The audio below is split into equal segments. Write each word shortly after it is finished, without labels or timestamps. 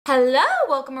Hello,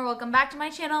 welcome or welcome back to my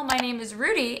channel. My name is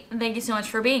Rudi and thank you so much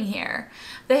for being here.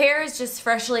 The hair is just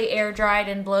freshly air dried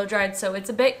and blow dried, so it's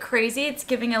a bit crazy. It's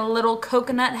giving a little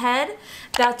coconut head.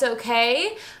 That's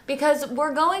okay because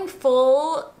we're going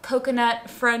full coconut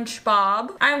French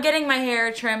bob. I'm getting my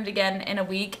hair trimmed again in a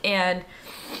week and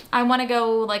I want to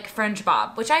go like French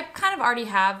bob, which I kind of already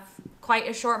have quite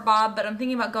a short bob, but I'm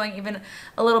thinking about going even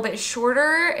a little bit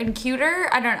shorter and cuter.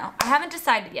 I don't know. I haven't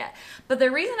decided yet. But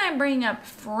the reason I'm bringing up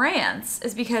France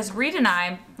is because Reed and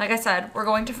I, like I said, we're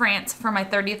going to France for my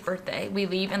 30th birthday. We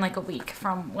leave in like a week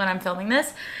from when I'm filming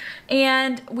this.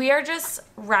 And we are just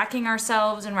racking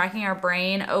ourselves and racking our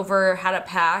brain over how to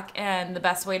pack and the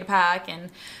best way to pack. And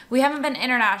we haven't been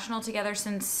international together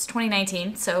since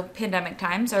 2019, so pandemic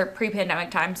times or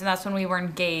pre-pandemic times, and that's when we were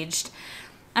engaged.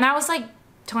 And I was like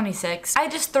 26. I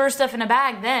just threw stuff in a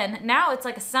bag then. Now it's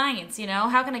like a science, you know?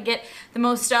 How can I get the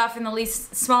most stuff in the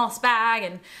least smallest bag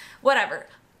and whatever.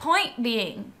 Point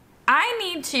being, I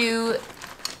need to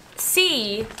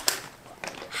see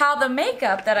how the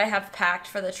makeup that I have packed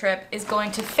for the trip is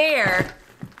going to fare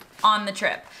on the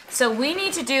trip. So we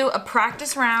need to do a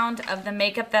practice round of the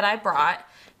makeup that I brought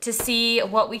to see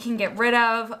what we can get rid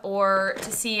of or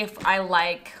to see if I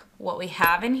like what we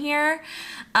have in here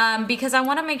because I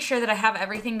want to make sure that I have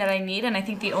everything that I need, and I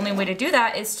think the only way to do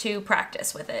that is to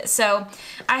practice with it. So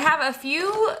I have a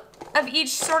few of each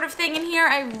sort of thing in here.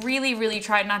 I really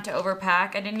tried not to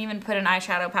overpack. I didn't even put an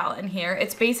eyeshadow palette in here.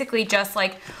 It's basically just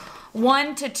like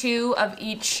 1 to 2 of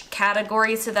each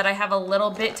category so that I have a little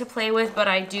bit to play with, but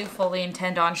I do fully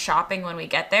intend on shopping when we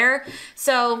get there.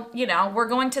 So, you know, we're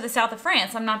going to the south of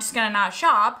France. I'm not just gonna not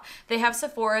shop. They have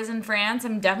Sephora's in France.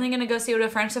 I'm definitely gonna go see what a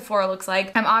French Sephora looks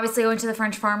like. I'm obviously going to the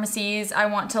French pharmacies. I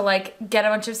want to like get a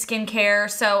bunch of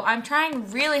skincare. So I'm trying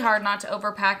really hard not to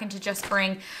overpack and to just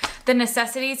bring the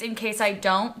necessities in case I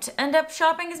don't end up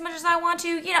shopping as much as I want to.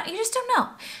 You know, you just don't know.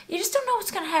 You just don't know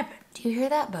what's gonna happen. Do you hear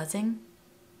that buzzing?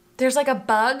 There's like a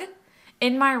bug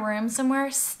in my room somewhere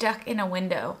stuck in a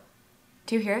window.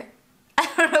 Do you hear it? I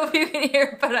don't know if you can hear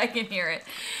it, but I can hear it.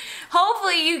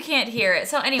 Hopefully you can't hear it.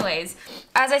 So anyways,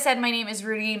 as I said, my name is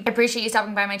Rudi. I appreciate you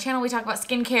stopping by my channel. We talk about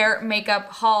skincare, makeup,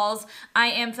 hauls. I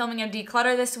am filming a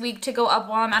declutter this week to go up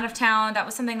while I'm out of town. That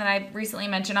was something that I recently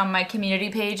mentioned on my community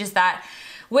page, is that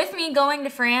with me going to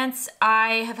France,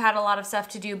 I have had a lot of stuff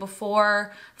to do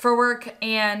before for work,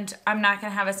 and I'm not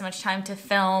gonna have as much time to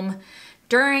film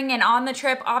during and on the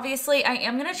trip. Obviously, I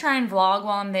am gonna try and vlog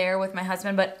while I'm there with my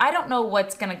husband, but I don't know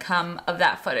what's gonna come of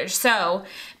that footage. So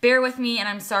bear with me, and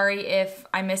I'm sorry if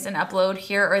I miss an upload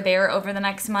here or there over the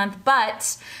next month,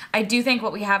 but I do think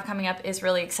what we have coming up is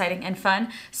really exciting and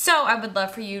fun. So I would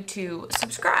love for you to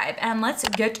subscribe, and let's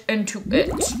get into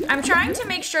it. I'm trying to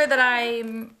make sure that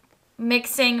I'm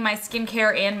mixing my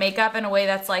skincare and makeup in a way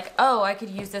that's like, oh, I could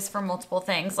use this for multiple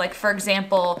things. Like, for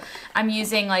example, I'm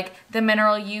using like the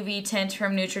Mineral UV tint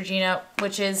from Neutrogena,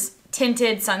 which is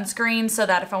tinted sunscreen, so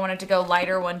that if I wanted to go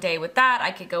lighter one day with that, I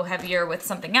could go heavier with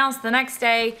something else the next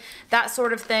day, that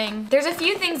sort of thing. There's a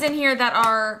few things in here that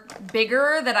are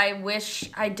bigger that I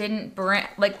wish I didn't bring,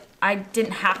 like I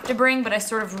didn't have to bring, but I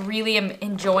sort of really am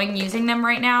enjoying using them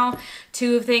right now.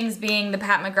 2 of things being the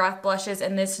Pat McGrath blushes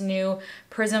and this new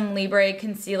Prism Libre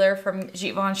concealer from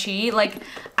Givenchy. Like,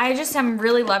 I just am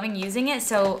really loving using it,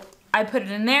 so I put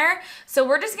it in there. So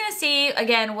we're just gonna see,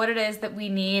 again, what it is that we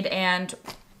need and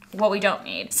what we don't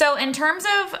need. So in terms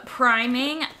of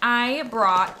priming, I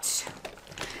brought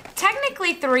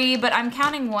technically 3, but I'm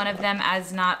counting one of them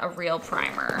as not a real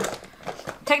primer.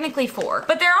 Technically 4,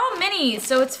 but they're all minis,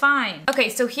 so it's fine. Okay,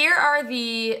 so here are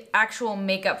the actual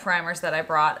makeup primers that I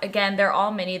brought. Again, they're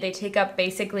all mini. They take up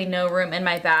basically no room in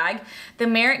my bag. The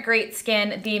Merit Great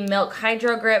Skin, the Milk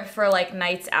Hydro Grip for like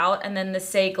nights out, and then the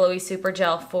Say Glowy Super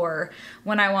Gel for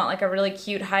when I want like a really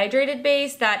cute hydrated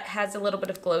base that has a little bit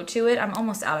of glow to it. I'm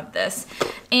almost out of this.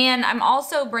 And I'm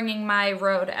also bringing my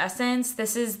Rhode Essence.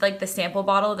 This is like the sample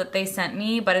bottle that they sent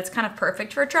me, but it's kind of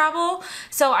perfect for travel.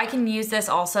 So I can use this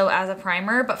also as a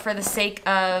primer, but for the sake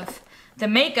of the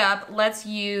makeup, let's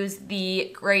use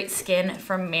the Great Skin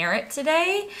from Merit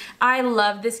today. I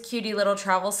love this cutie little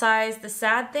travel size. The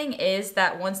sad thing is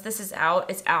that once this is out,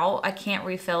 it's out. I can't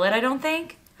refill it, I don't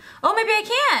think. Oh, maybe I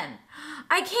can.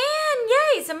 I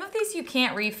can, yay! Some of these you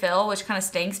can't refill, which kind of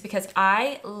stinks because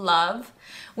I love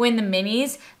when the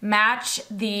minis match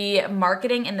the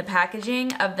marketing and the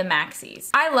packaging of the maxis.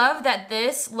 I love that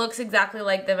this looks exactly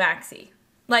like the maxi.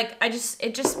 Like,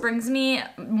 it just brings me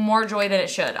more joy than it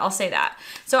should, I'll say that.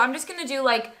 So I'm just gonna do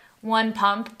like one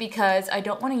pump because I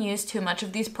don't want to use too much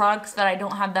of these products that I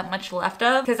don't have that much left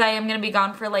of, because I am going to be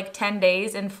gone for like 10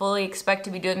 days and fully expect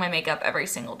to be doing my makeup every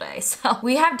single day. So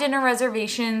we have dinner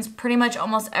reservations pretty much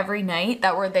almost every night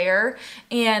that we're there,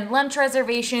 and lunch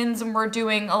reservations, and we're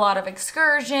doing a lot of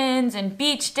excursions and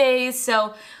beach days.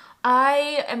 So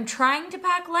I am trying to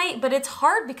pack light, but it's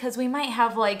hard because we might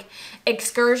have like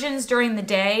excursions during the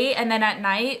day, and then at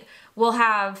night we'll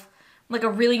have like a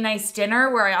really nice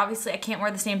dinner where I can't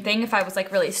wear the same thing if I was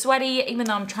like really sweaty, even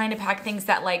though I'm trying to pack things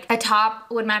that like a top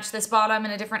would match this bottom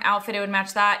and a different outfit it would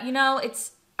match that. You know,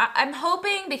 I'm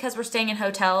hoping, because we're staying in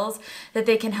hotels, that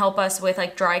they can help us with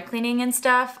like dry cleaning and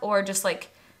stuff, or just like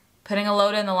putting a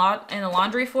load in the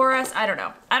laundry for us. I don't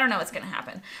know. I don't know what's gonna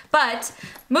happen. But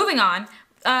moving on.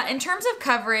 In terms of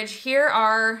coverage, here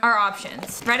are our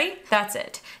options. Ready? That's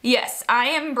it. Yes, I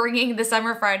am bringing the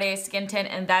Summer Friday skin tint,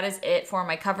 and that is it for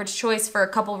my coverage choice for a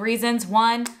couple reasons.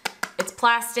 One, it's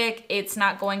plastic. It's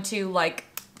not going to like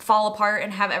fall apart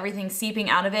and have everything seeping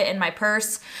out of it in my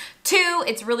purse. Two,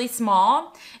 it's really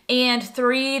small. And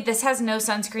three, this has no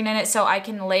sunscreen in it, so I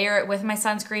can layer it with my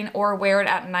sunscreen or wear it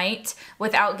at night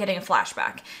without getting a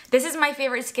flashback. This is my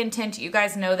favorite skin tint. You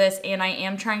guys know this, and I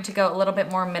am trying to go a little bit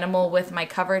more minimal with my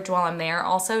coverage while I'm there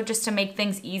also, just to make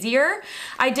things easier.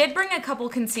 I did bring a couple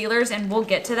concealers, and we'll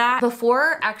get to that.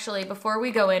 Before we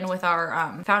go in with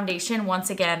our foundation, once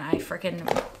again, I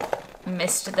freaking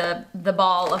missed the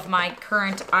ball of my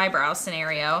current eyebrow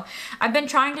scenario. I've been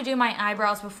trying to do my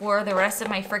eyebrows before the rest of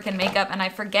my freaking makeup, and I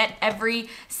forget every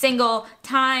single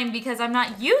time because I'm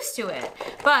not used to it.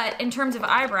 But in terms of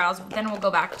eyebrows, then we'll go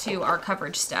back to our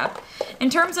coverage step. In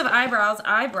terms of eyebrows,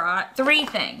 I brought three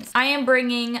things. I am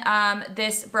bringing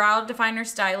this brow definer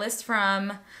stylist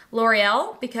from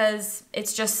L'Oreal because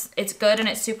it's good and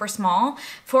it's super small.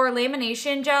 For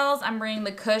lamination gels, I'm bringing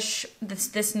the Kush,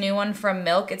 this new one from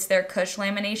Milk. It's their Kush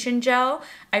lamination gel.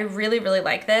 I really, really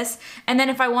like this. And then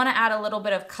if I want to add a little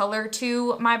bit of color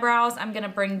to my brows, I'm going to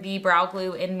bring the brow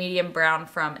glue in medium brown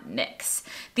from NYX.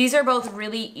 These are both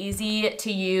really easy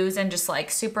to use and just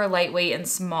like super lightweight and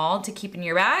small to keep in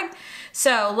your bag.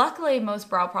 So luckily most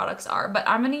brow products are, but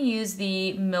I'm going to use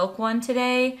the Milk one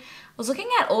today. I was looking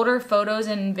at older photos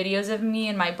and videos of me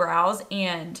and my brows,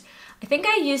 and I think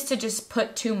I used to just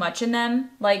put too much in them.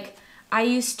 Like I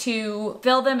used to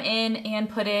fill them in and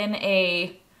put in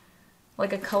a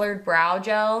colored brow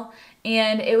gel,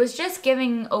 and it was just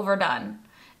giving overdone.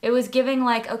 It was giving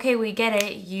like, okay, we get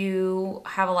it, you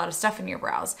have a lot of stuff in your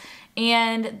brows.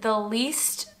 And the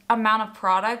least amount of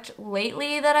product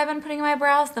lately that I've been putting in my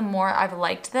brows, the more I've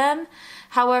liked them.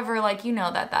 However, like, you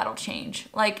know that'll change.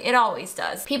 Like, it always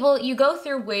does. People, you go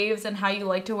through waves in how you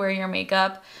like to wear your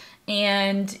makeup,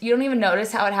 and you don't even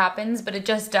notice how it happens, but it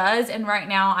just does. And right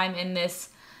now I'm in this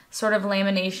sort of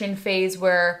lamination phase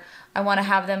where I want to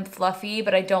have them fluffy,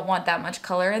 but I don't want that much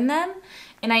color in them.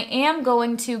 And I am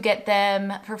going to get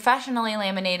them professionally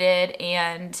laminated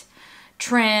and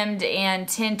trimmed and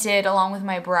tinted along with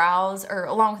my brows, or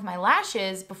along with my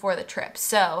lashes, before the trip.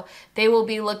 So they will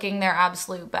be looking their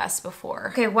absolute best before.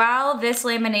 Okay, while this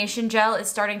lamination gel is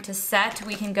starting to set,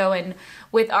 we can go in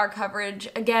with our coverage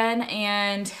again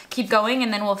and keep going,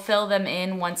 and then we'll fill them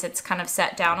in once it's kind of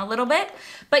set down a little bit.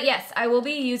 But yes, I will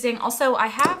be using, also I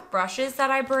have brushes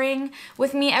that I bring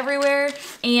with me everywhere,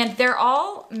 and they're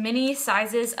all mini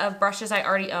sizes of brushes I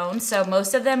already own. So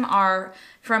most of them are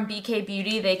from BK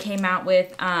Beauty. They came out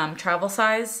with travel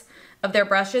size of their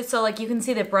brushes. So like you can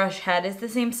see the brush head is the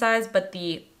same size, but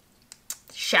the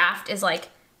shaft is like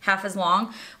half as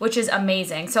long, which is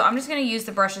amazing. So I'm just gonna use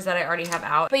the brushes that I already have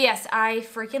out. But yes, I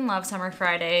freaking love Summer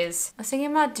Fridays. I was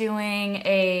thinking about doing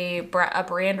a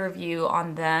brand review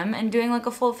on them and doing like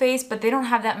a full face, but they don't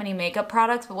have that many makeup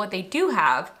products, but what they do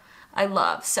have, I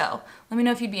love. So let me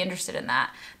know if you'd be interested in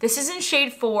that. This is in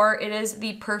shade 4. It is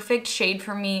the perfect shade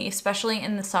for me, especially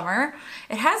in the summer.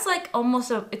 It has like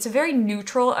almost it's a very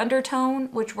neutral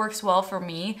undertone, which works well for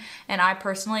me. And I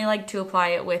personally like to apply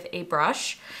it with a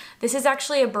brush. This is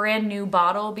actually a brand new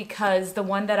bottle because the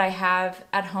one that I have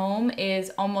at home is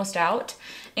almost out.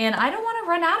 And I don't want to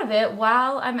run out of it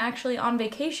while I'm actually on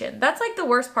vacation. That's like the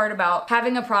worst part about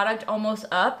having a product almost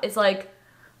up. It's like,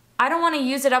 I don't want to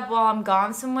use it up while I'm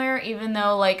gone somewhere, even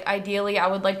though like ideally I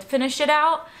would like to finish it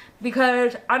out,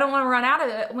 because I don't want to run out of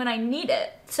it when I need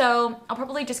it. So I'll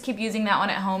probably just keep using that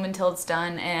one at home until it's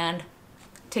done and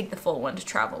take the full one to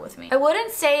travel with me. I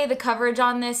wouldn't say the coverage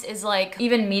on this is like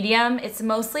even medium. It's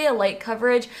mostly a light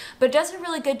coverage, but it does a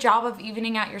really good job of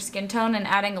evening out your skin tone and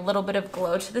adding a little bit of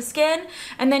glow to the skin.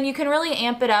 And then you can really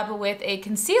amp it up with a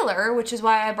concealer, which is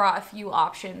why I brought a few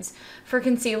options for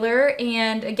concealer.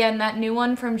 And again, that new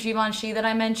one from Givenchy that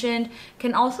I mentioned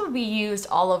can also be used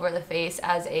all over the face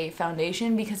as a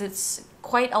foundation because it's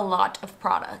quite a lot of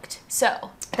product.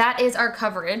 So that is our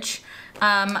coverage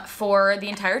for the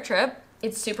entire trip.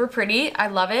 It's super pretty, I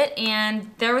love it, and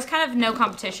there was kind of no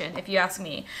competition, if you ask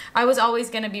me. I was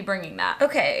always gonna be bringing that.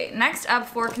 Okay, next up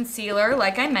for concealer,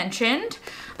 like I mentioned,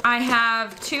 I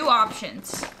have two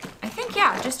options. I think,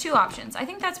 yeah, just two options. I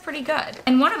think that's pretty good.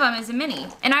 And one of them is a mini.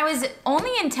 And I was only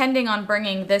intending on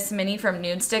bringing this mini from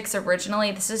Nude Sticks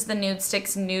originally. This is the Nude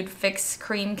Sticks Nude Fix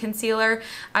Cream Concealer.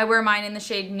 I wear mine in the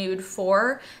shade Nude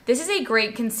 4. This is a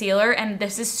great concealer, and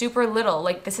this is super little.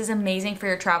 Like, this is amazing for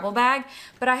your travel bag.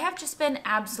 But I have just been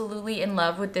absolutely in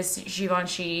love with this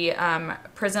Givenchy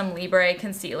Prism Libre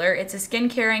concealer. It's a skin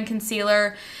caring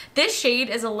concealer. This shade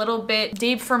is a little bit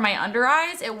deep for my under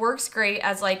eyes. It works great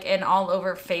as like an all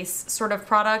over face sort of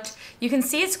product. You can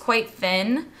see it's quite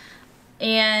thin,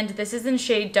 and this is in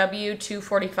shade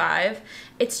W245.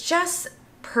 It's just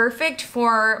perfect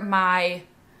for my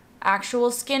actual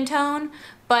skin tone,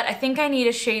 but I think I need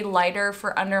a shade lighter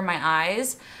for under my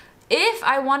eyes. If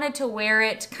I wanted to wear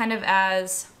it kind of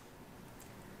as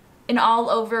an all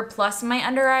over plus my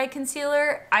under eye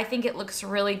concealer, I think it looks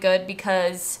really good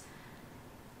because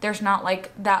there's not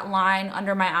like that line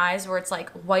under my eyes where it's like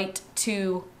white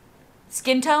to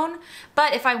skin tone.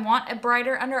 But if I want a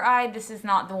brighter under eye, this is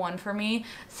not the one for me.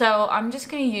 So I'm just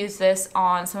gonna use this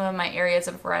on some of my areas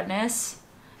of redness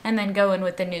and then go in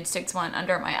with the Nude Sticks one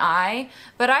under my eye.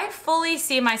 But I fully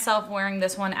see myself wearing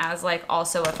this one as like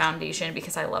also a foundation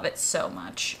because I love it so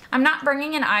much. I'm not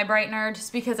bringing an eye brightener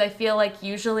just because I feel like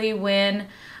usually when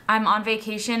I'm on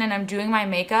vacation and I'm doing my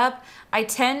makeup, I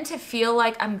tend to feel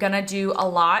like I'm gonna do a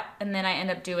lot and then I end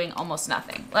up doing almost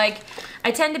nothing. Like,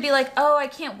 I tend to be like, oh, I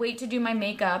can't wait to do my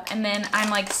makeup, and then I'm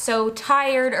like so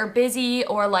tired or busy,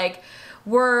 or like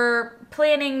we're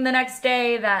planning the next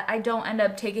day, that I don't end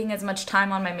up taking as much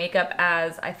time on my makeup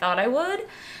as I thought I would.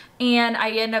 And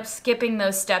I end up skipping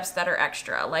those steps that are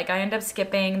extra. Like, I end up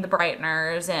skipping the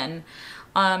brighteners and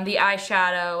the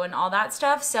eyeshadow and all that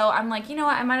stuff. So I'm like, you know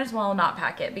what, I might as well not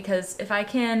pack it, because if I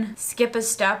can skip a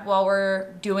step while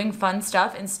we're doing fun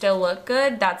stuff and still look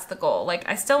good, that's the goal. Like,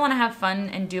 I still want to have fun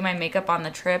and do my makeup on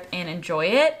the trip and enjoy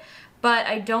it, but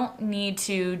I don't need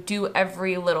to do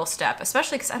every little step,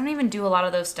 especially because I don't even do a lot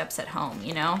of those steps at home,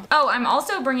 you know? Oh, I'm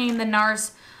also bringing the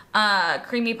NARS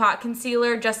Creamy Pot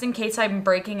Concealer just in case I'm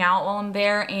breaking out while I'm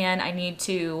there and I need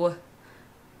to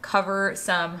cover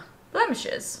some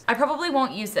blemishes. I probably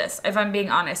won't use this if I'm being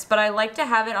honest, but I like to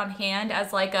have it on hand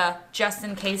as like a just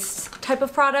in case type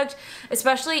of product,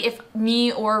 especially if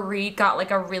me or Reed got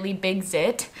like a really big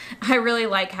zit. I really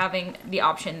like having the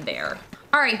option there.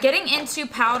 All right, getting into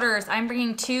powders, I'm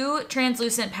bringing two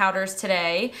translucent powders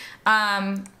today.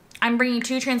 I'm bringing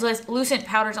two translucent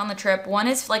powders on the trip. One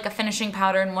is like a finishing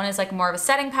powder and one is like more of a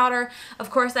setting powder.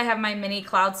 Of course, I have my mini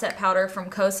cloud set powder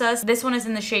from Kosas. This one is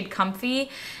in the shade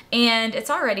Comfy, and it's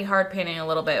already hard panning a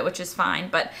little bit, which is fine,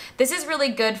 but this is really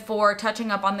good for touching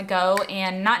up on the go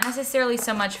and not necessarily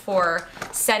so much for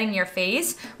setting your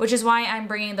face, which is why I'm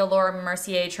bringing the Laura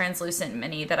Mercier translucent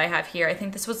mini that I have here. I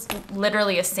think this was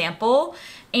literally a sample,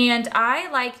 and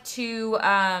I like to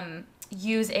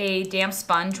use a damp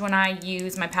sponge when I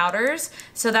use my powders,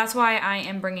 so that's why I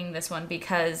am bringing this one,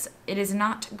 because it is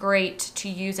not great to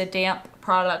use a damp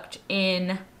product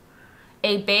in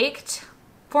a baked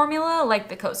formula like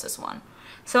the Kosas one.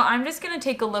 So I'm just gonna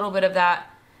take a little bit of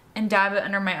that and dab it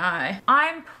under my eye.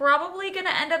 I'm probably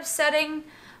gonna end up setting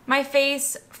my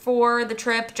face for the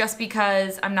trip just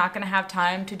because I'm not gonna have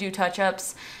time to do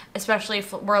touch-ups, especially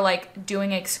if we're like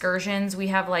doing excursions. We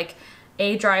have like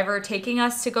a driver taking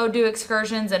us to go do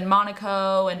excursions in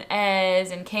Monaco and Ez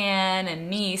and Cannes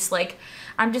and Nice. Like,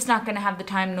 I'm just not gonna have the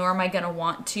time, nor am I gonna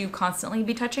want to constantly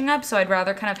be touching up, so I'd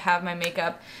rather kind of have my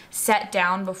makeup set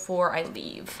down before I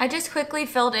leave. I just quickly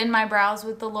filled in my brows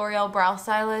with the L'Oreal Brow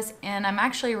Stylist, and I'm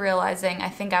actually realizing I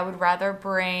think I would rather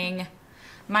bring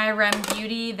my Rem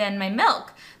Beauty than my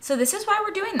Milk. So this is why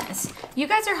we're doing this. You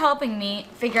guys are helping me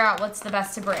figure out what's the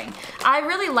best to bring. I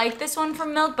really like this one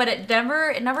from Milk, but it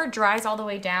never dries all the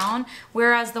way down,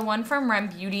 whereas the one from Rem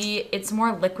Beauty, it's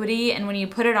more liquidy, and when you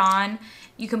put it on,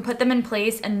 you can put them in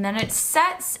place and then it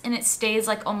sets and it stays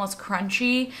like almost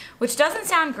crunchy, which doesn't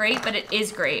sound great, but it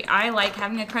is great. I like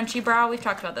having a crunchy brow. We've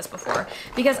talked about this before,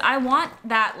 because I want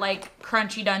that like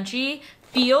crunchy dunchy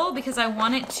feel, because I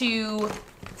want it to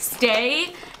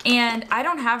stay, and I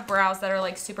don't have brows that are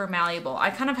like super malleable. I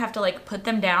kind of have to like put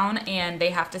them down and they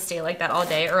have to stay like that all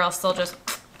day or else they'll just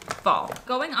fall.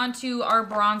 Going on to our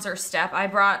bronzer step, I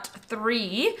brought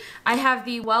 3. I have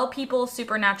the Well People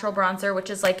Supernatural Bronzer, which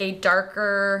is like a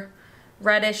darker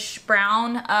reddish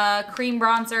brown cream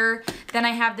bronzer. Then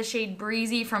I have the shade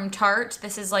Breezy from Tarte.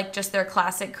 This is like just their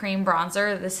classic cream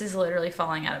bronzer. This is literally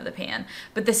falling out of the pan,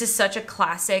 but this is such a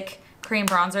classic cream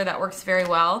bronzer that works very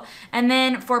well. And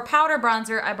then for powder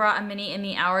bronzer, I brought a mini in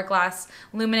the Hourglass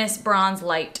Luminous Bronze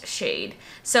Light shade.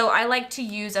 So I like to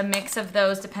use a mix of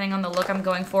those depending on the look I'm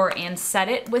going for and set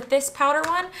it with this powder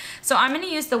one. So I'm gonna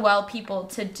use the Well People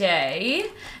today,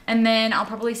 and then I'll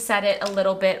probably set it a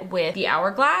little bit with the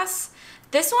Hourglass.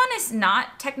 This one is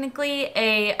not technically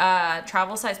a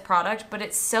travel size product, but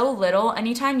it's so little.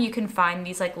 Anytime you can find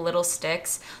these like little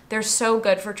sticks, they're so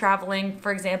good for traveling.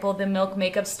 For example, the Milk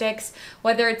makeup sticks,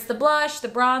 whether it's the blush, the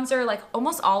bronzer, like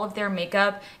almost all of their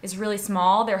makeup is really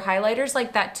small. Their highlighters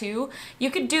like that too. You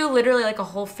could do literally like a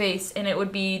whole face and it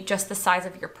would be just the size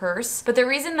of your purse. But the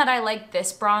reason that I like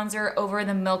this bronzer over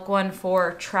the Milk one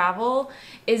for travel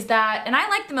is that, and I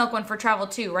like the Milk one for travel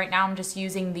too. Right now I'm just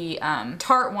using the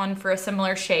Tarte one for a similar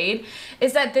shade,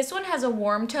 is that this one has a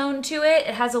warm tone to it.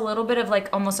 It has a little bit of like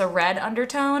almost a red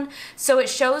undertone, so it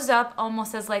shows up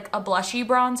almost as like a blushy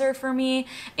bronzer for me,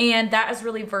 and that is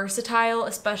really versatile,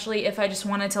 especially if I just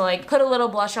wanted to like put a little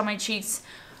blush on my cheeks,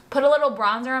 put a little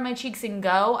bronzer on my cheeks and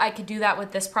go. I could do that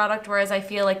with this product, whereas I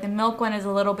feel like the Milk one is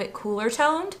a little bit cooler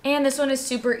toned, and this one is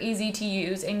super easy to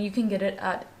use and you can get it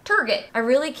at Target. I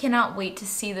really cannot wait to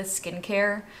see the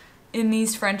skincare in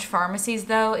these French pharmacies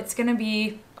though. It's gonna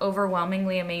be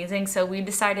overwhelmingly amazing. So we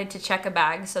decided to check a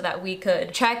bag so that we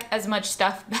could check as much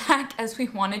stuff back as we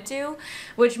wanted to,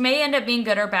 which may end up being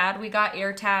good or bad. We got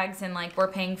air tags and like we're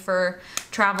paying for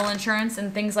travel insurance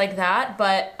and things like that,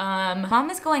 but mom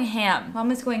is going ham.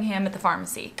 Mom is going ham at the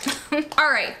pharmacy.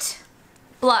 All right.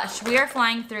 Blush. We are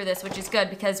flying through this, which is good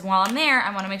because while I'm there,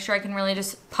 I want to make sure I can really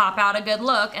just pop out a good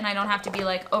look and I don't have to be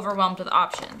like overwhelmed with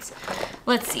options.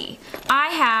 Let's see. I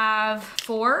have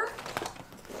 4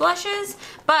 blushes,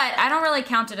 but I don't really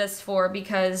count it as 4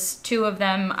 because 2 of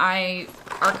them are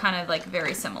kind of like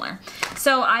very similar.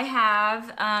 So I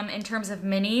have, in terms of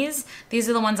minis, these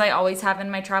are the ones I always have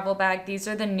in my travel bag. These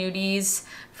are the Nudies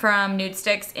from Nude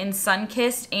Sticks in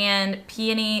Sunkissed and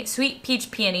Peony, Sweet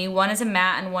Peach Peony. One is a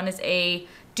matte and one is a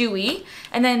dewy.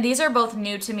 And then these are both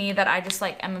new to me that I just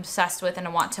like am obsessed with and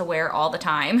I want to wear all the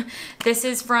time. This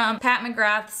is from Pat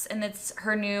McGrath's and it's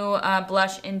her new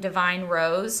blush in Divine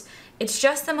Rose. It's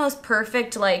just the most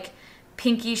perfect like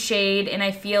pinky shade, and I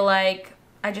feel like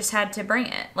I just had to bring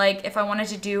it. Like if I wanted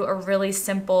to do a really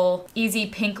simple, easy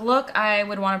pink look, I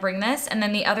would want to bring this. And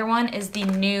then the other one is the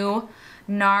new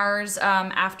NARS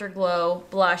Afterglow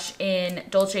blush in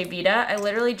Dolce Vita. I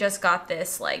literally just got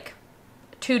this like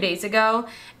 2 days ago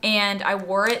and I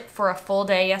wore it for a full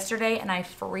day yesterday and I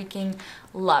freaking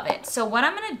love it. So what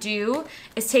I'm gonna do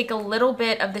is take a little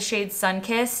bit of the shade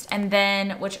Sunkissed and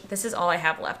then, which this is all I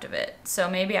have left of it, so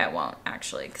maybe I won't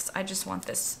actually because I just want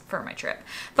this for my trip.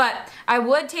 But I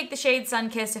would take the shade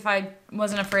Sunkissed if I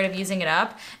wasn't afraid of using it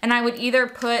up, and I would either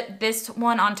put this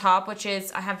one on top, which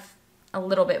is, I have a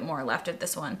little bit more left of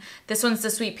this one. This one's the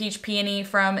Sweet Peach Peony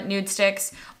from Nude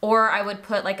Sticks, or I would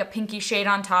put like a pinky shade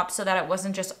on top so that it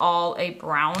wasn't just all a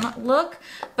brown look.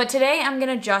 But today I'm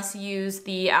gonna just use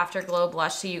the Afterglow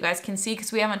blush so you guys can see,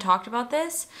 because we haven't talked about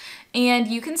this. And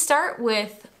you can start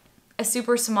with a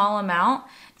super small amount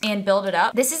and build it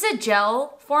up. This is a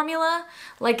gel formula.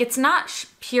 Like it's not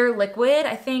pure liquid.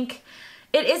 I think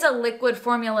it is a liquid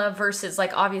formula versus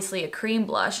like obviously a cream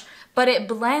blush, but it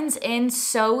blends in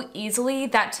so easily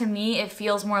that to me it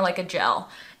feels more like a gel.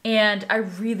 And I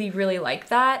really, really like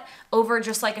that over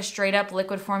just like a straight up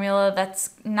liquid formula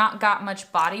that's not got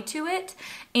much body to it.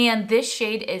 And this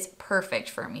shade is perfect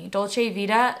for me. Dolce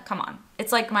Vita, come on.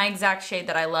 It's like my exact shade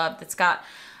that I love. That's got,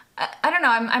 I don't know,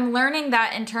 I'm learning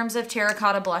that in terms of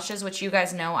terracotta blushes, which you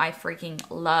guys know I freaking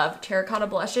love terracotta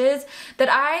blushes, that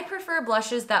I prefer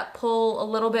blushes that pull a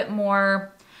little bit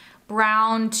more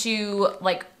brown to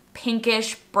like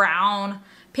pinkish brown,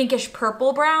 pinkish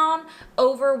purple brown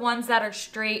over ones that are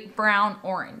straight brown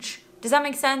orange. Does that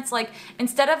make sense? Like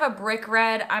instead of a brick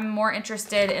red, I'm more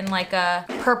interested in like a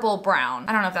purple brown.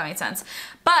 I don't know if that makes sense.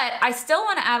 But I still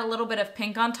want to add a little bit of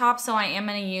pink on top, so I am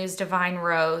going to use Divine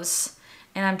Rose.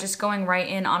 And I'm just going right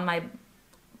in on my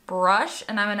brush,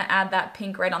 and I'm gonna add that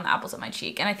pink right on the apples of my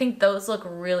cheek. And I think those look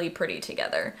really pretty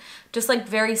together. Just like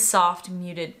very soft,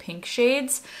 muted pink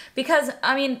shades. Because,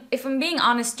 I mean, if I'm being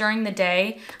honest, during the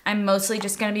day, I'm mostly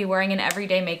just gonna be wearing an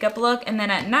everyday makeup look. And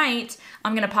then at night,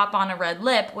 I'm gonna pop on a red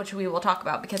lip, which we will talk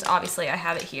about because obviously I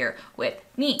have it here with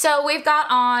me. So we've got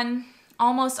on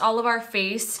almost all of our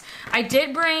face. I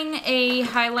did bring a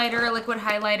highlighter, a liquid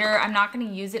highlighter. I'm not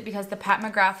gonna use it because the Pat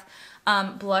McGrath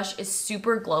blush is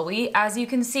super glowy. As you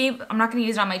can see, I'm not gonna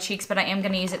use it on my cheeks, but I am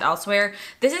gonna use it elsewhere.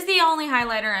 This is the only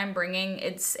highlighter I'm bringing.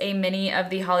 It's a mini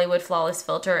of the Hollywood Flawless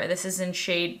Filter. This is in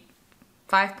shade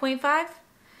 5.5?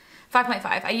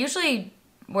 5.5. I usually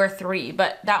wear 3,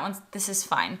 but this is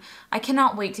fine. I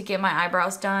cannot wait to get my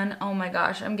eyebrows done. Oh my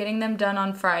gosh, I'm getting them done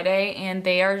on Friday and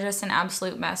they are just an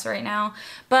absolute mess right now.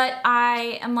 But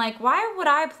I am like, why would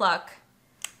I pluck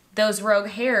those rogue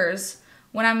hairs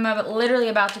when I'm literally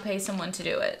about to pay someone to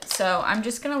do it? So I'm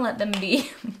just gonna let them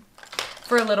be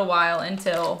for a little while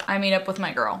until I meet up with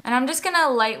my girl. And I'm just gonna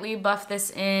lightly buff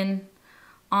this in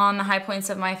on the high points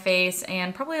of my face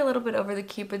and probably a little bit over the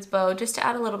Cupid's bow just to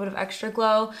add a little bit of extra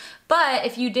glow. But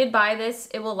if you did buy this,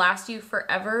 it will last you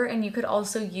forever, and you could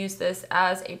also use this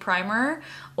as a primer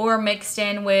or mixed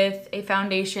in with a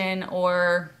foundation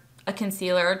or a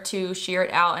concealer to sheer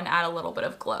it out and add a little bit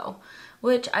of glow,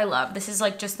 which I love. This is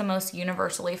like just the most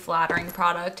universally flattering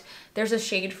product. There's a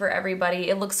shade for everybody.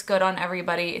 It looks good on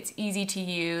everybody. It's easy to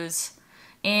use,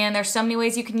 and there's so many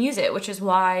ways you can use it, which is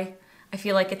why I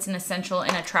feel like it's an essential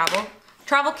in a travel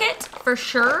kit for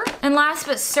sure. And last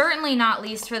but certainly not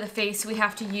least for the face, we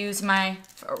have to use my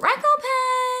freckle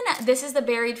pen. This is the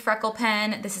Buried Freckle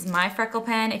Pen. This is my freckle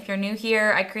pen. If you're new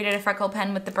here, I created a freckle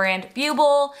pen with the brand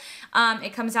Buble.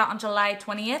 It comes out on July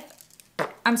 20th.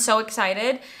 I'm so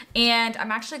excited, and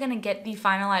I'm actually gonna get the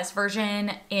finalized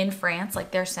version in France.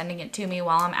 Like, they're sending it to me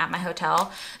while I'm at my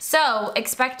hotel. So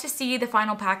expect to see the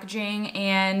final packaging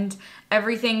and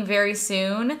everything very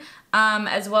soon,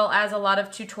 as well as a lot of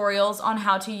tutorials on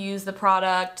how to use the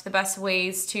product, the best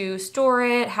ways to store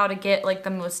it, how to get like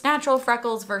the most natural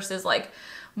freckles versus like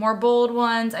more bold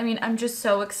ones. I mean, I'm just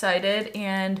so excited,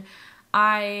 and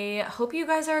I hope you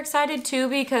guys are excited too,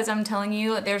 because I'm telling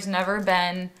you, there's never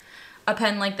been a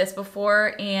pen like this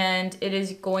before, and it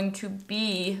is going to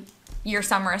be your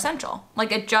summer essential.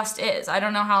 Like, it just is. I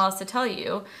don't know how else to tell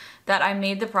you that I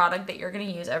made the product that you're gonna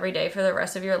use every day for the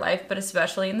rest of your life, but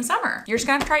especially in the summer. You're just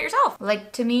gonna try it yourself.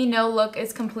 Like, to me, no look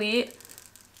is complete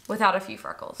without a few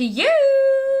freckles. Cute!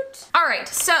 All right,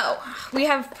 so we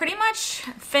have pretty much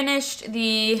finished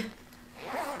the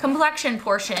complexion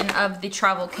portion of the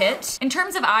travel kit. In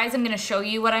terms of eyes, I'm gonna show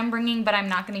you what I'm bringing, but I'm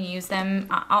not gonna use them.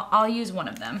 I'll use one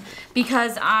of them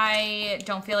because I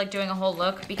don't feel like doing a whole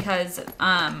look because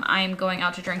I'm going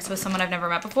out to drinks with someone I've never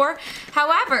met before.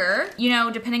 However, you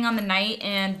know, depending on the night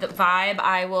and the vibe,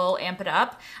 I will amp it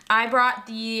up. I brought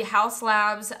the House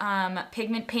Labs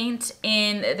pigment paint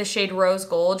in the shade Rose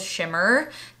Gold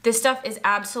Shimmer. This stuff is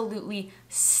absolutely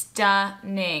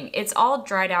stunning. It's all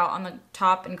dried out on the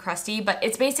top and crusty, but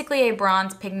it's basically a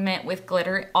bronze pigment with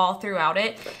glitter all throughout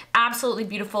it. Absolutely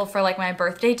beautiful for like my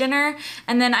birthday dinner.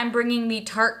 And then I'm bringing the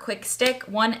Tarte Quick Stick.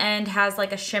 One end has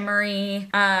like a shimmery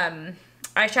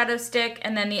eyeshadow stick,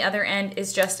 and then the other end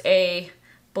is just a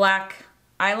black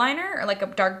eyeliner, or like a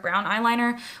dark brown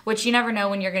eyeliner, which you never know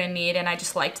when you're gonna need, and I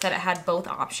just liked that it had both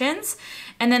options.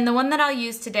 And then the one that I'll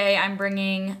use today, I'm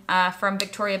bringing from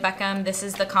Victoria Beckham. This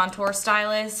is the Contour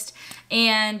Stylist,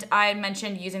 and I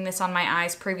mentioned using this on my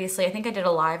eyes previously. I think I did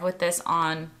a live with this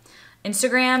on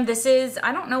Instagram. This is,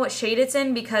 I don't know what shade it's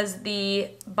in because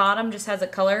the bottom just has a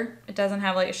color. It doesn't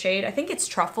have like a shade. I think it's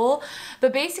Truffle,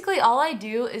 but basically all I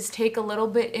do is take a little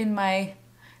bit in my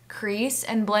crease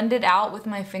and blend it out with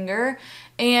my finger,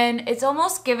 and it's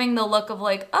almost giving the look of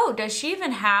like, oh, does she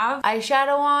even have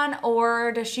eyeshadow on,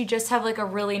 or does she just have like a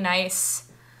really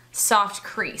nice soft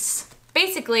crease?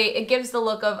 Basically, it gives the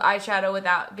look of eyeshadow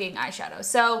without being eyeshadow.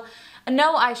 So a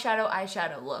no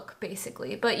eyeshadow look,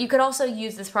 basically. But you could also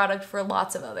use this product for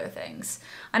lots of other things.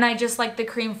 And I just like the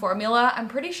cream formula. I'm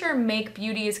pretty sure Make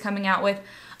Beauty is coming out with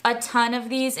a ton of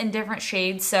these in different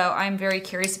shades, so I'm very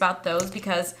curious about those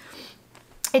because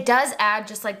it does add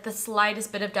just like the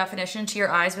slightest bit of definition to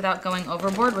your eyes without going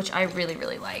overboard, which I really,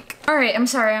 really like. All right, I'm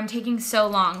sorry I'm taking so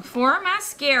long. For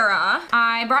mascara,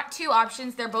 I brought two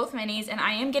options. They're both minis, and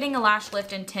I am getting a lash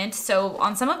lift and tint. So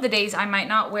on some of the days I might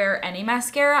not wear any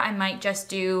mascara. I might just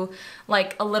do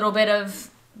like a little bit of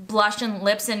blush and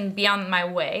lips and be on my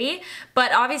way.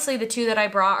 But obviously the two that I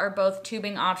brought are both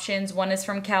tubing options. One is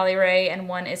from Cali Ray and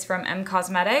one is from M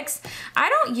Cosmetics. I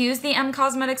don't use the M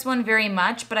Cosmetics one very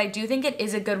much, but I do think it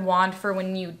is a good wand for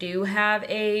when you do have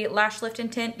a lash lift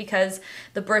and tint because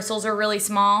the bristles are really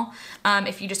small,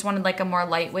 if you just wanted like a more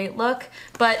lightweight look.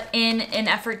 But in an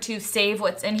effort to save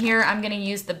what's in here, I'm gonna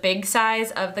use the big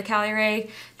size of the Cali Ray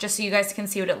just so you guys can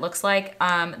see what it looks like.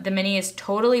 The mini is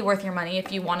totally worth your money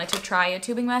if you wanted to try a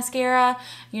tubing mascara.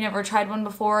 You never tried one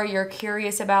before, you're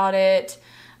curious about it.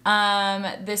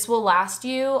 This will last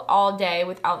you all day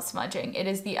without smudging. It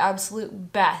is the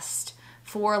absolute best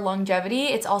for longevity.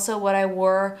 It's also what I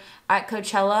wore at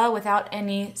Coachella without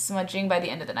any smudging by the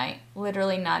end of the night.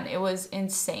 Literally none. It was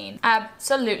insane.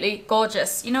 Absolutely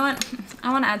gorgeous. You know what?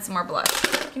 I want to add some more blush.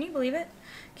 Can you believe it?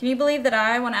 Can you believe that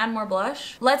I want to add more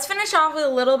blush? Let's finish off with a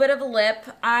little bit of a lip.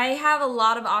 I have a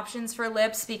lot of options for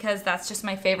lips because that's just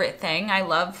my favorite thing. I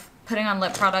love putting on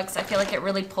lip products. I feel like it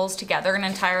really pulls together an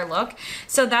entire look.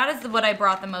 So that is what I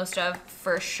brought the most of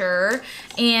for sure.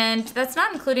 And that's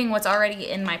not including what's already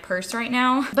in my purse right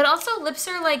now. But also lips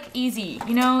are like easy,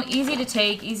 you know, easy to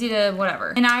take, easy to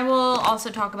whatever. And I will also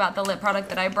talk about the lip product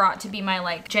that I brought to be my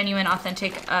like genuine,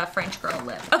 authentic French girl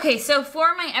lip. Okay, so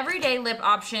for my everyday lip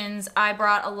options, I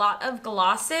brought a lot of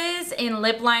glosses and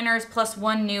lip liners plus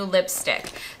one new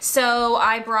lipstick. So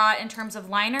I brought, in terms of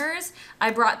liners,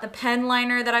 I brought the pen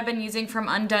liner that I've been using from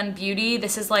Undone Beauty.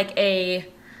 This is like a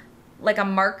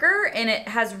marker and it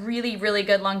has really, really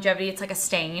good longevity. It's like a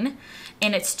stain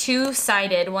and it's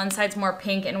two-sided. One side's more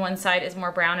pink and one side is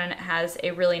more brown and it has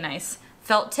a really nice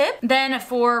felt tip. Then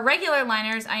for regular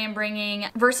liners, I am bringing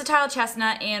Versatile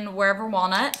Chestnut and Wherever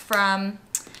Walnut from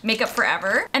Makeup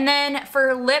Forever. And then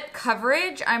for lip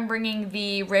coverage, I'm bringing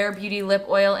the Rare Beauty lip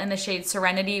oil in the shade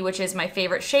Serenity, which is my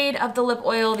favorite shade of the lip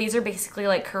oil. These are basically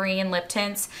like Korean lip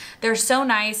tints. They're so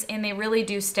nice and they really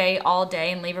do stay all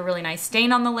day and leave a really nice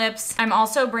stain on the lips. I'm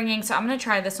also bringing, so I'm gonna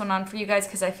try this one on for you guys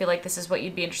because I feel like this is what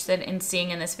you'd be interested in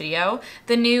seeing in this video.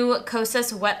 The new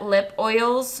Kosas Wet Lip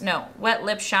Oils, no, Wet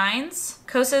Lip Shines.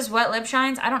 Kosas Wet Lip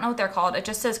Shines. I don't know what they're called. It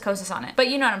just says Kosas on it. But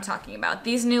you know what I'm talking about.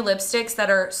 These new lipsticks that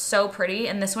are so pretty,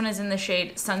 and this one is in the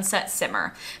shade Sunset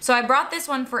Simmer. So I brought this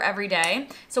one for every day.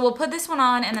 So we'll put this one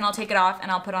on and then I'll take it off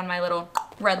and I'll put on my little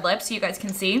red lip so you guys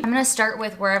can see. I'm gonna start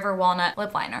with Wherever Walnut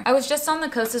lip liner. I was just on the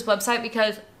Kosas website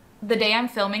because the day I'm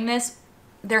filming this,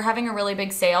 they're having a really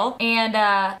big sale. And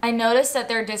I noticed that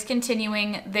they're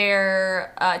discontinuing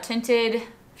their tinted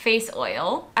face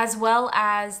oil as well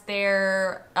as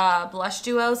their blush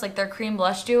duos, like their cream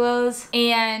blush duos.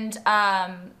 And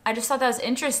I just thought that was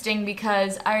interesting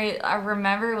because I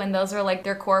remember when those were like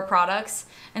their core products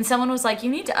and someone was like, you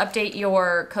need to update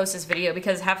your Kosas video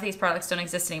because half of these products don't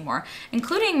exist anymore.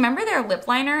 Including, remember their lip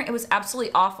liner? It was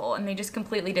absolutely awful and they just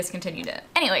completely discontinued it.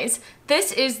 Anyways,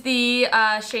 this is the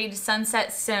shade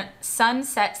Sunset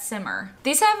Simmer.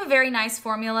 These have a very nice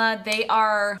formula. They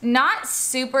are not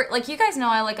super, like you guys know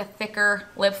I like a thicker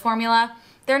lip formula.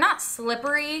 They're not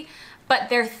slippery, but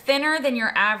they're thinner than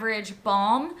your average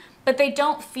balm, but they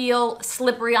don't feel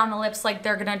slippery on the lips like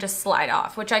they're gonna just slide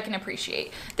off, which I can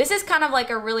appreciate. This is kind of like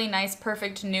a really nice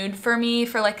perfect nude for me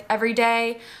for like every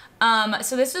day.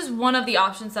 So this is one of the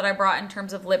options that I brought in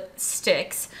terms of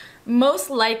lipsticks. Most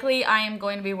likely I am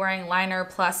going to be wearing liner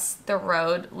plus the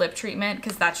Rhode lip treatment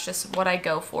because that's just what I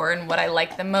go for and what I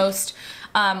like the most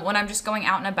when I'm just going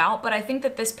out and about. But I think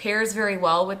that this pairs very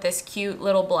well with this cute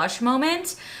little blush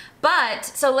moment. But,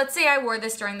 so let's say I wore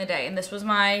this during the day and this was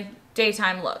my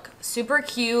daytime look. Super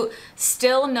cute,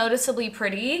 still noticeably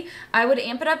pretty. I would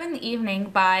amp it up in the evening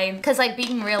by, because like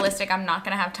being realistic, I'm not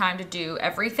gonna have time to do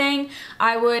everything.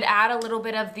 I would add a little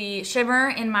bit of the shimmer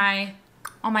in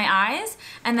on my eyes,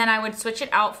 and then I would switch it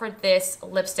out for this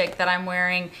lipstick that I'm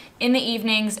wearing in the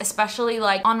evenings, especially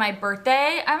like on my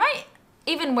birthday. I might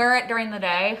even wear it during the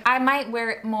day. I might wear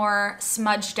it more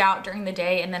smudged out during the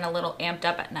day and then a little amped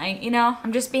up at night, you know?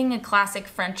 I'm just being a classic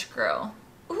French girl.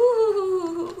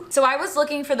 Ooh. So I was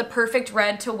looking for the perfect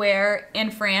red to wear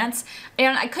in France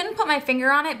and I couldn't put my finger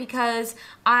on it because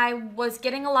I was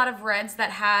getting a lot of reds that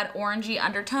had orangey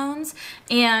undertones,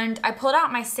 and I pulled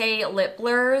out my Say lip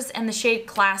blurs and the shade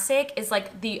Classic is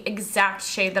like the exact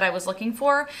shade that I was looking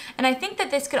for. And I think that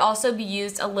this could also be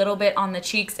used a little bit on the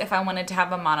cheeks if I wanted to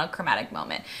have a monochromatic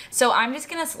moment. So I'm just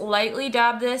gonna lightly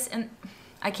dab this, and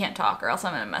I can't talk or else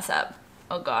I'm gonna mess up.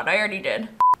 Oh God, I already did.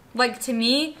 Like, to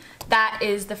me, that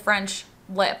is the French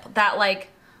lip. That like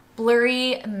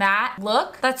blurry matte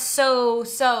look. That's so,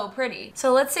 so pretty.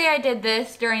 So let's say I did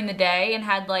this during the day and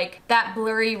had like that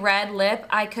blurry red lip.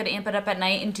 I could amp it up at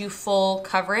night and do full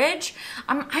coverage.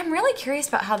 I'm really curious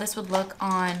about how this would look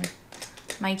on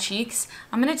my cheeks,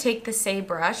 I'm gonna take the Say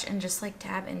brush and just like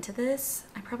dab into this.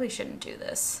 I probably shouldn't do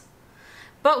this.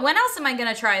 But when else am I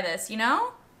gonna try this, you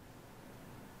know?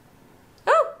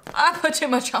 Oh, I put too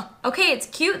much on. Okay, it's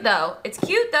cute though. It's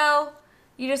cute though.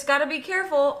 You just gotta be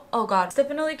careful. Oh God, it's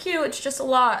definitely cute. It's just a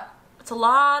lot. It's a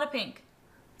lot of pink.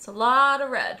 It's a lot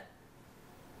of red.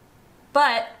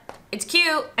 But it's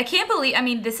cute. I can't believe, I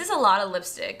mean, this is a lot of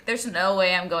lipstick. There's no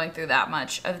way I'm going through that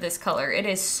much of this color. It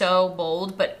is so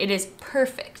bold, but it is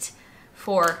perfect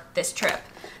for this trip.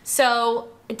 So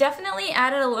it definitely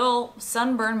added a little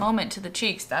sunburn moment to the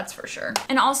cheeks, that's for sure.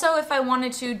 And also if I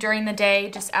wanted to during the day,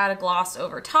 just add a gloss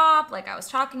over top like I was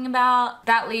talking about,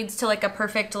 that leads to like a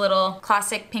perfect little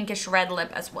classic pinkish red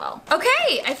lip as well.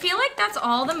 Okay, I feel like that's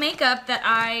all the makeup that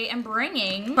I am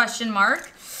bringing, question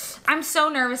mark. I'm so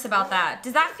nervous about that.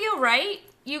 Does that feel right?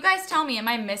 You guys tell me, am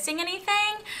I missing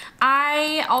anything?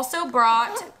 I also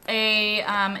brought a,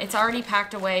 it's already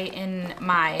packed away in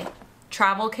my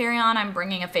travel carry-on. I'm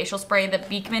bringing a facial spray, the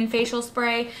Beekman facial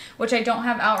spray, which I don't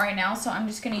have out right now, so I'm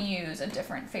just gonna use a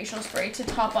different facial spray to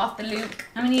top off the look.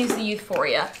 I'm gonna use the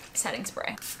Euphoria setting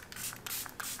spray,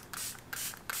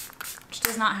 which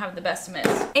does not have the best mist.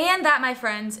 And that, my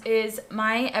friends, is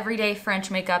my everyday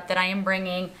French makeup that I am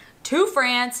bringing to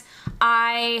France.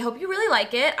 I hope you really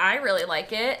like it. I really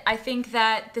like it. I think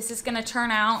that this is gonna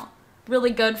turn out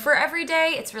really good for every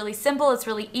day. It's really simple, it's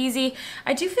really easy.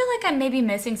 I do feel like I'm maybe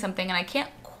missing something and I can't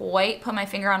quite put my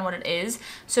finger on what it is.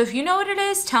 So if you know what it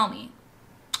is, tell me.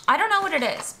 I don't know what it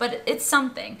is, but it's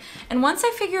something. And once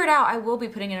I figure it out, I will be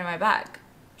putting it in my bag.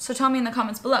 So tell me in the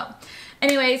comments below.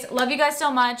 Anyways, love you guys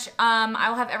so much. I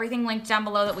will have everything linked down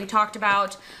below that we talked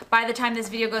about. By the time this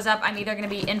video goes up, I'm either gonna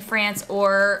be in France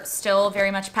or still very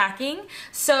much packing.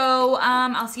 So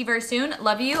I'll see you very soon.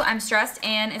 Love you, I'm stressed,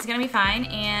 and it's gonna be fine,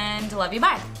 and love you,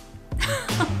 bye.